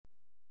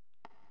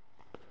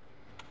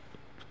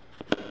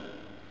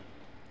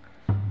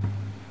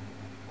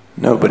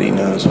Nobody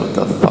knows what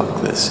the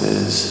fuck this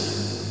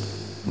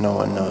is. No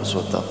one knows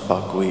what the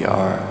fuck we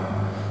are.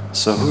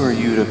 So who are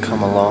you to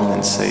come along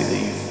and say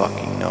that you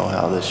fucking know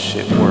how this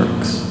shit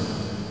works?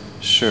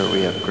 Sure,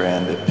 we have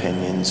grand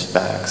opinions,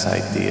 facts,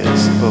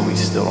 ideas, but we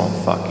still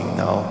don't fucking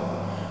know.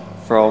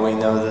 For all we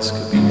know, this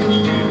could be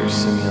computer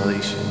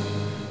simulation.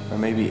 Or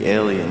maybe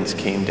aliens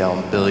came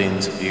down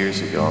billions of years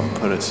ago and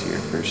put us here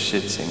for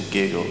shits and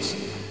giggles.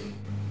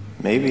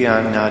 Maybe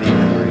I'm not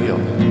even real.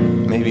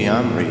 Maybe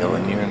I'm real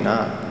and you're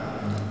not.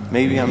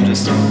 Maybe I'm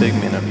just a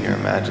figment of your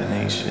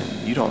imagination.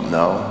 You don't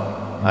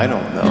know. I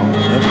don't know.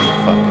 Nobody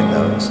fucking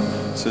knows.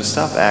 So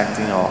stop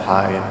acting all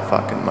high and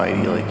fucking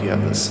mighty like you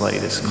have the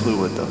slightest clue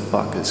what the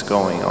fuck is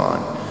going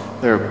on.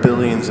 There are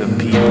billions of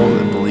people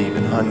that believe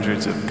in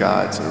hundreds of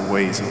gods or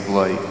ways of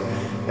life.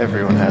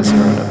 Everyone has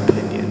their own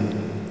opinion.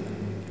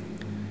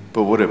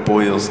 But what it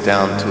boils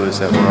down to is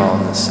that we're all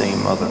in the same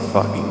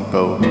motherfucking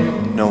boat.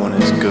 No one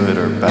is good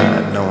or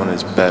bad. No one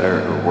is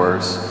better or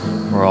worse.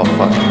 We're all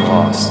fucking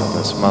lost on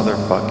this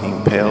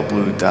motherfucking pale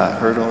blue dot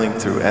hurtling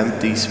through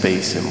empty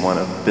space in one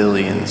of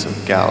billions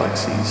of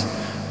galaxies.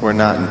 We're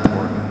not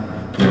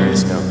important. There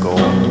is no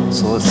goal.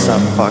 So let's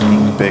stop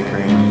fucking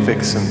bickering,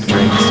 fix some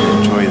drinks,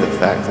 and enjoy the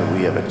fact that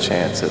we have a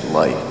chance at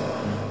life.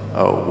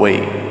 Oh,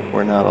 wait,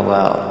 we're not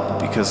allowed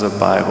because the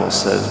Bible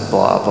says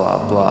blah,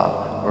 blah,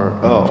 blah. Or,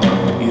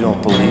 oh, you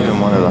don't believe in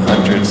one of the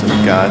hundreds of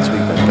gods we've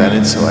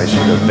invented, so I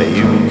should obey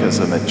you because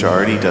the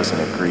majority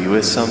doesn't agree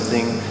with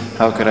something?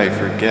 How could I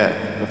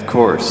forget? Of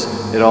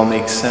course, it all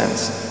makes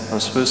sense. I'm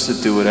supposed to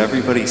do what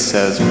everybody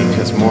says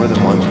because more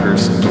than one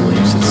person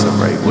believes it's the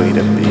right way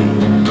to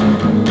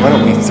be. Why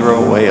don't we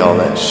throw away all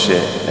that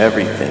shit,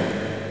 everything?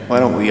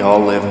 Why don't we all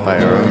live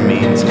by our own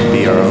means and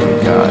be our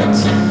own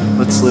gods?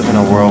 Let's live in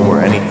a world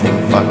where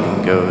anything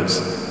fucking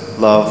goes.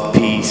 Love,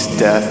 peace,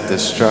 death,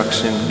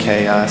 destruction,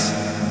 chaos.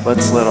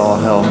 Let's let all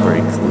hell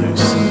break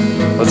loose.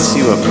 Let's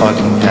see what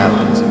fucking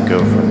happens and go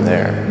from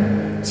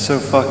there. It's so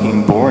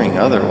fucking boring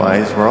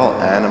otherwise. We're all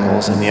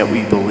animals, and yet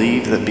we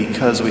believe that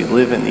because we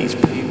live in these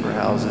paper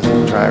houses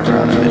and drive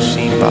around in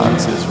machine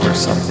boxes, we're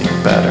something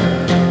better.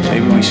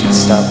 Maybe we should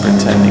stop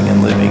pretending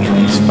and living in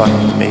these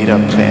fucking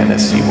made-up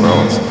fantasy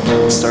worlds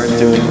and start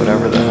doing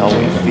whatever the hell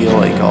we feel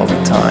like all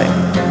the time.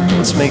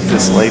 Let's make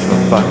this life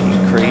a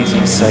fucking crazy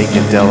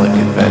psychedelic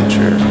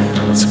adventure.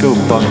 Let's go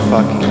buck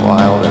fucking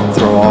wild and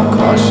throw all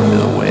caution to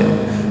the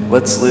wind.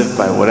 Let's live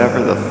by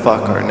whatever the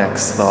fuck our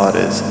next thought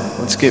is.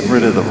 Let's get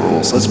rid of the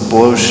rules. Let's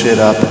blow shit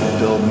up and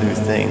build new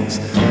things.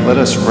 Let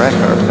us wreck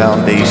our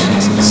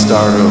foundations and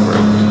start over.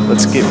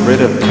 Let's get rid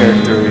of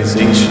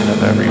characterization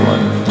of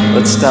everyone.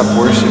 Let's stop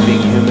worshiping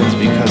humans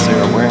because they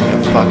are wearing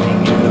a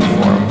fucking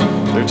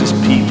uniform. They're just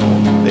people.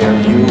 They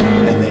are you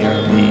and they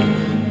are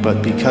me.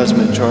 But because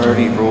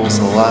majority rules,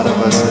 a lot of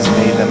us has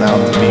made them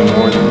out to be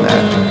more than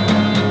that.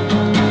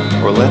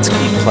 Or let's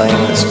keep playing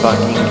this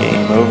fucking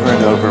game over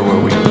and over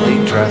where we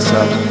play dress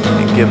up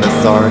and give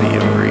authority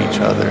over each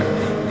other.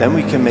 Then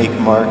we can make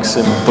marks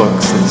in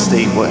books that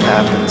state what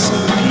happens so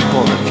the people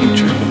in the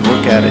future can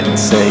look at it and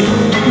say,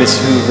 Miss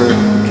Hoover,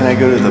 can I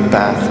go to the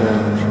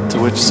bathroom?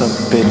 To which some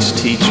bitch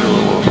teacher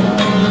will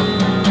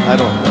reply, I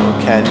don't know,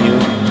 can you?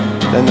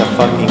 Then the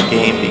fucking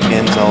game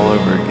begins all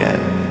over again.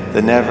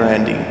 The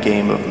never-ending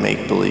game of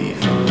make-believe.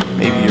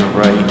 Maybe you're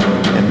right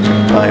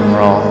and I'm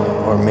wrong,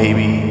 or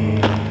maybe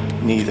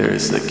neither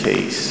is the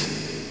case.